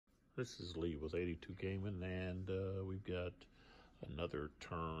This is Lee with 82 Gaming, and we've got another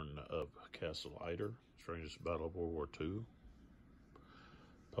turn of Castle Itter, Strangest Battle of World War II,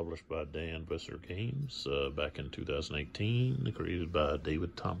 published by Dan Verssen Games back in 2018, created by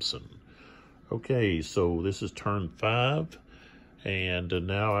David Thompson. Okay, so this is turn 5, and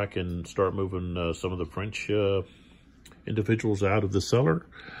now I can start moving some of the French individuals out of the cellar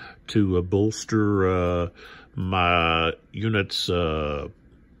to bolster my unit's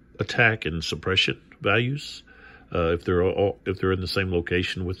attack and suppression values if they're in the same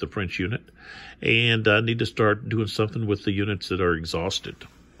location with the French unit. And I need to start doing something with the units that are exhausted.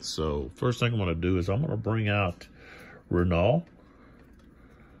 So first thing I'm going to do is I'm going to bring out Renault.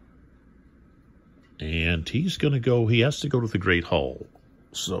 And he has to go to the Great Hall.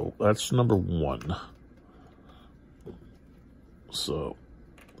 So that's number 1. So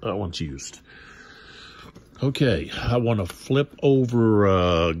that one's used. Okay, I want to flip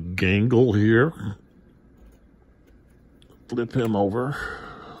over Gangle here. Flip him over.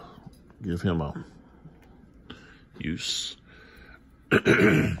 Give him a use.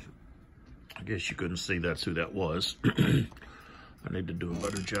 I guess you couldn't see that's who that was. I need to do a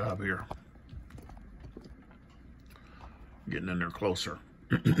better job here. Getting in there closer.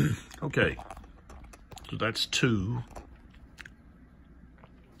 Okay, so that's 2.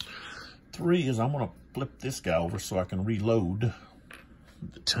 3 is I'm going to flip this guy over so I can reload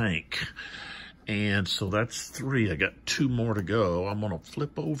the tank. And so that's 3. I got 2 more to go. I'm going to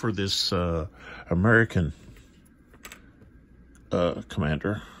flip over this American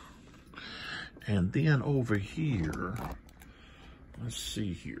commander. And then over here, let's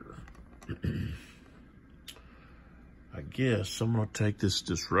see here. I guess I'm going to take this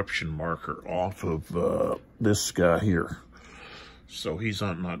disruption marker off of this guy here. So he's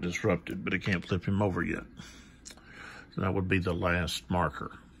not disrupted, but I can't flip him over yet. So that would be the last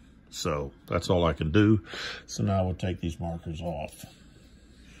marker. So that's all I can do. So now we'll take these markers off.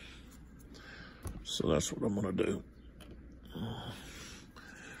 So that's what I'm going to do.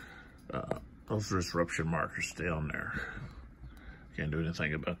 Those disruption markers stay on there. Can't do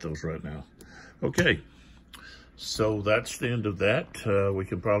anything about those right now. Okay. So that's the end of that. We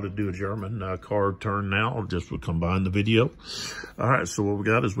can probably do a German card turn now. I'll just combine the video. All right, so what we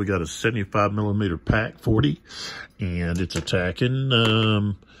got is we got a 75mm pack 40, and it's attacking,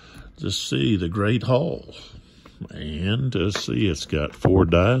 let's see, the Great Hall. And let's see, it's got 4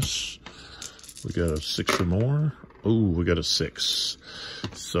 dice. We got a 6 or more. Oh, we got a 6.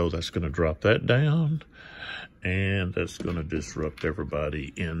 So that's going to drop that down, and that's going to disrupt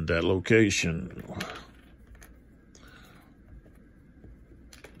everybody in that location.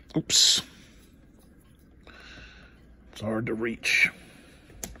 Oops. It's hard to reach.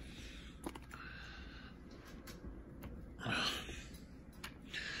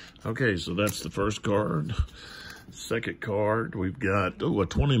 Okay, so that's the first card. Second card, we've got, a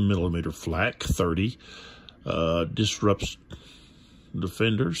 20mm flak, 30. Disrupts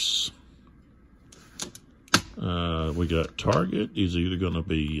defenders. We got target. Is either going to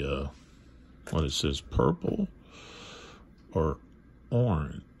be, what it says, purple or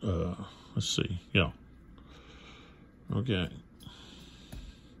orange. Let's see. Yeah. Okay.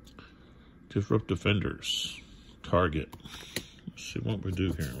 Disrupt defenders. Target. Let's see what we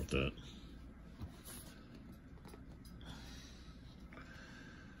do here with that.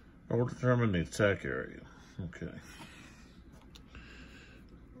 Or determine the attack area. Okay.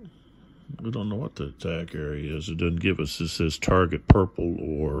 We don't know what the attack area is. It doesn't give us. It says target purple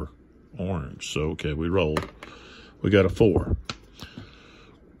or orange. So, okay, we roll. We got a 4.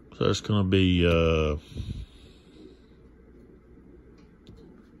 So that's going to be the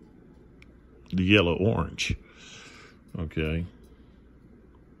yellow-orange. Okay.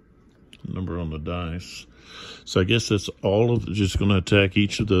 Number on the dice. So I guess that's all of just going to attack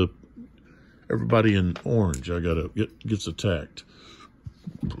each of the, everybody in orange. I got to gets attacked.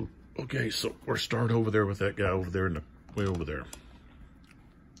 Okay, so we're start over there with that guy over there in the way over there.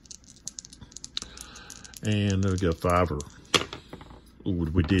 And then we got 5 or. Ooh,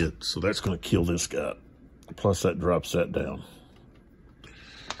 we did. So that's going to kill this guy. Plus that drops that down.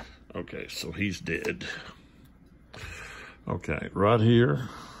 Okay, so he's dead. Okay, right here.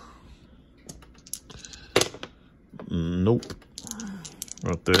 Nope.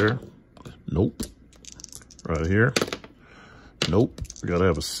 Right there. Nope. Right here. Nope. We got to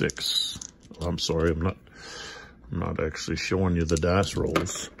have a 6. I'm sorry, I'm not actually showing you the dice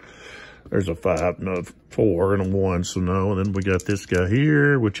rolls. There's a 5 and a 4 and a 1, so no. And then we got this guy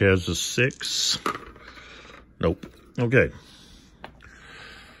here, which has a 6. Nope. Okay.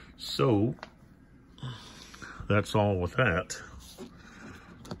 So, that's all with that.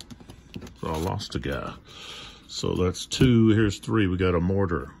 So I lost a guy. So that's 2. Here's 3. We got a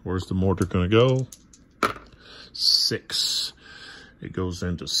mortar. Where's the mortar going to go? 6. It goes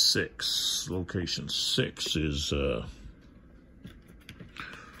into 6. Location 6 is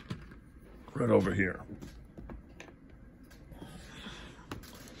right over here.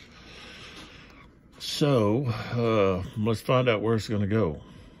 So let's find out where it's going to go.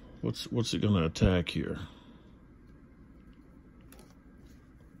 What's it going to attack here?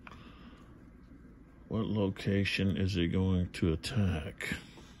 What location is it going to attack?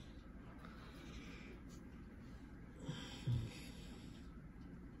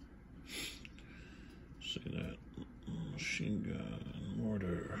 See that? Machine gun,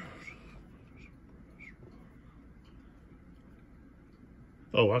 mortar.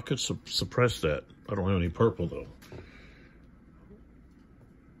 Oh, I could suppress that. I don't have any purple, though.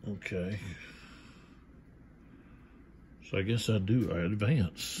 Okay. So I guess I do. I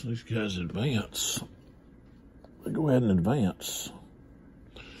advance. These guys advance. They go ahead and advance.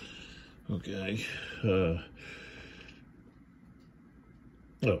 Okay. Oh,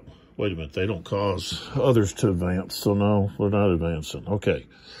 wait a minute. They don't cause others to advance. So no, we're not advancing. Okay.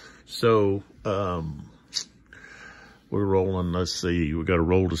 So, we're rolling. Let's see. We got to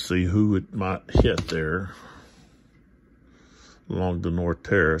roll to see who it might hit there along the North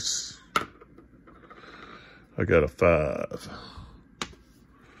Terrace. I got a 5.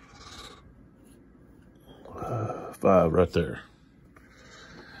 5 right there.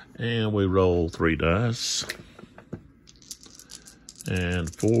 And we roll 3 dice.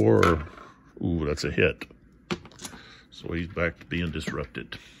 And 4. Ooh, that's a hit. So he's back to being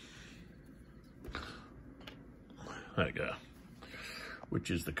disrupted. That guy, which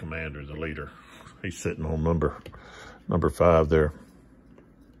is the commander, the leader. He's sitting on number 5 there.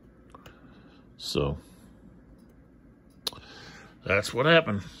 So that's what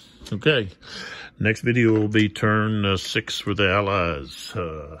happened. Okay, next video will be turn 6 for the Allies,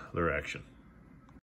 their action.